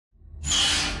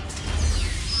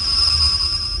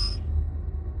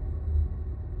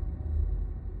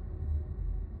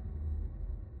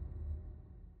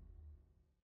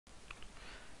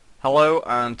Hello,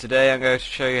 and today I'm going to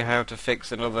show you how to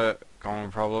fix another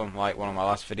common problem like one of my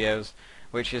last videos,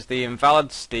 which is the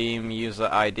invalid Steam user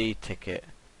ID ticket.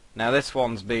 Now this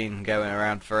one's been going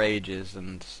around for ages,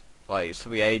 and it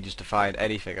took me ages to find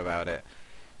anything about it.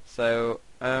 So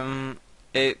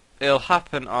it'll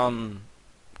happen on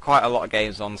quite a lot of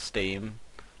games on Steam,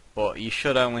 but you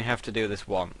should only have to do this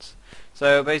once.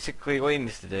 So basically, what you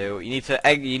need to do, you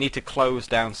need to close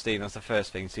down Steam. That's the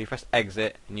first thing. So you press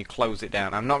exit and you close it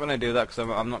down. I'm not going to do that because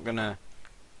I'm not going to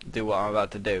do what I'm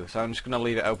about to do. So I'm just going to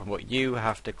leave it open, but you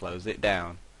have to close it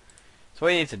down. So what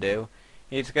you need to do,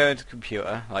 you need to go into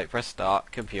computer, press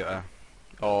start computer,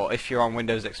 or if you're on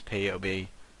Windows XP, it'll be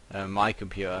my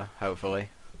computer, hopefully.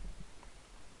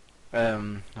 I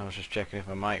was just checking if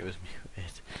my mic was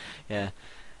muted. Yeah.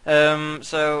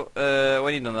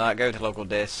 When you've done that, go to local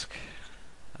disk.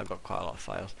 I've got quite a lot of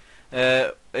files.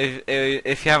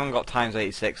 If you haven't got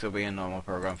 ×86, it'll be in normal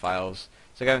program files.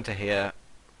 So go into here,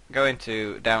 go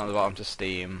into down at the bottom to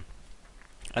Steam,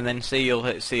 and then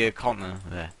you'll see a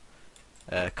config.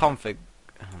 Oh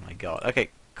my god. Okay,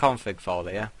 config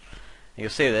folder. Yeah. And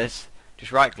you'll see this.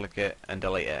 Just right-click it and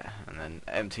delete it, and then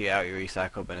empty out your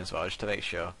recycle bin as well, just to make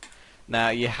sure. Now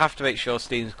you have to make sure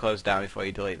Steam's closed down before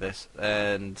you delete this,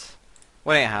 and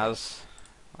when it has,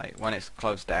 when it's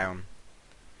closed down,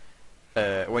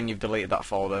 when you've deleted that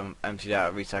folder, emptied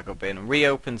out a recycle bin,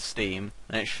 reopen Steam,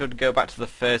 and it should go back to the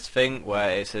first thing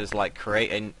where it says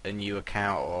create a new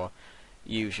account or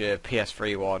use your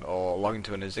PS3 one or log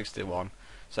into an existing one.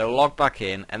 So log back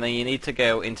in, and then you need to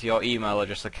go into your email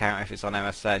address account if it's on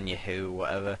MSN, Yahoo,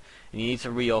 whatever, and you need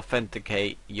to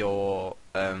re-authenticate your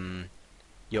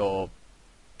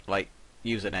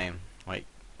username,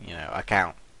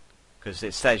 account, because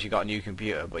it says you got a new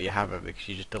computer, but you haven't because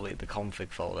you just deleted the config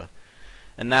folder.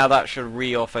 And now that should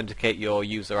re-authenticate your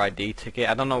user ID ticket.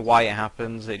 I don't know why it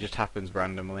happens, it just happens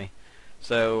randomly.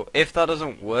 So if that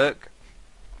doesn't work,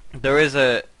 there is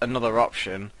another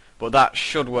option, but that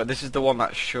should work. This is the one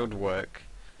that should work.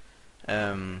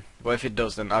 But if it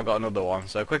doesn't, I've got another one.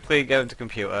 So quickly go into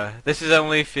computer. This is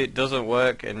only if it doesn't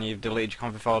work and you've deleted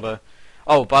your config folder.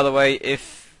 Oh, by the way,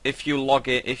 if you log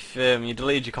it, if you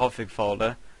deleted your config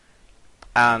folder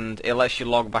and it lets you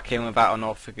log back in without an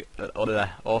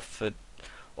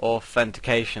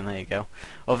authentication, there you go,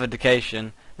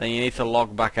 authentication, then you need to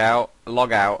log out,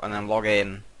 and then log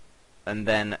in, and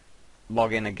then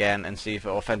log in again and see if it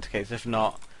authenticates. If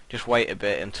not, just wait a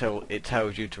bit until it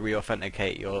tells you to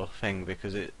re-authenticate your thing,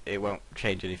 because it won't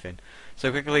change anything.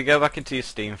 So quickly go back into your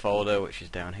Steam folder, which is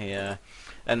down here,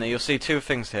 and then you'll see two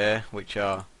things here, which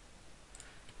are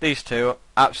these two,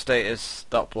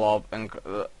 appstatus.blob and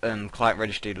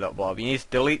clientregistry.blob. You need to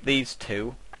delete these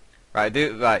two. Don't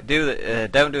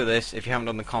do this if you haven't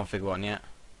done the config one yet.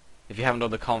 If you haven't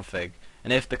done the config,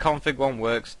 and if the config one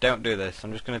works, don't do this.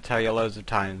 I'm just going to tell you loads of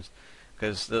times,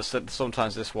 because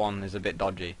sometimes this one is a bit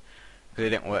dodgy, because it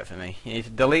didn't work for me. You need to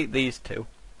delete these two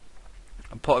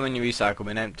and put them in your recycle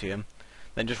bin, empty them,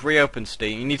 then just reopen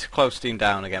Steam. You need to close Steam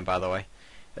down again, by the way.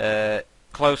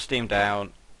 Close Steam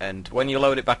down, and when you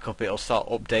load it back up, it'll start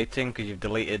updating because you've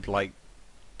deleted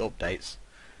updates.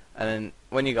 And then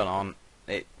when you got on,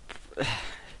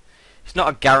 it's not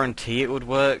a guarantee it would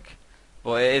work,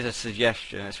 but it is a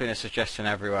suggestion. It's been a suggestion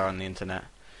everywhere on the internet.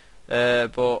 They're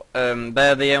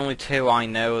the only two I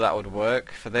know that would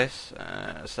work for this.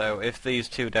 So if these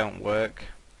two don't work,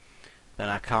 then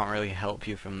I can't really help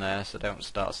you from there. So don't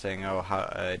start saying, oh,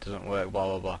 it doesn't work, blah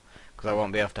blah blah, because I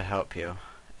won't be able to help you.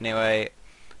 Anyway,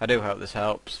 I do hope this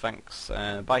helps. Thanks.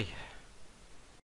 Bye.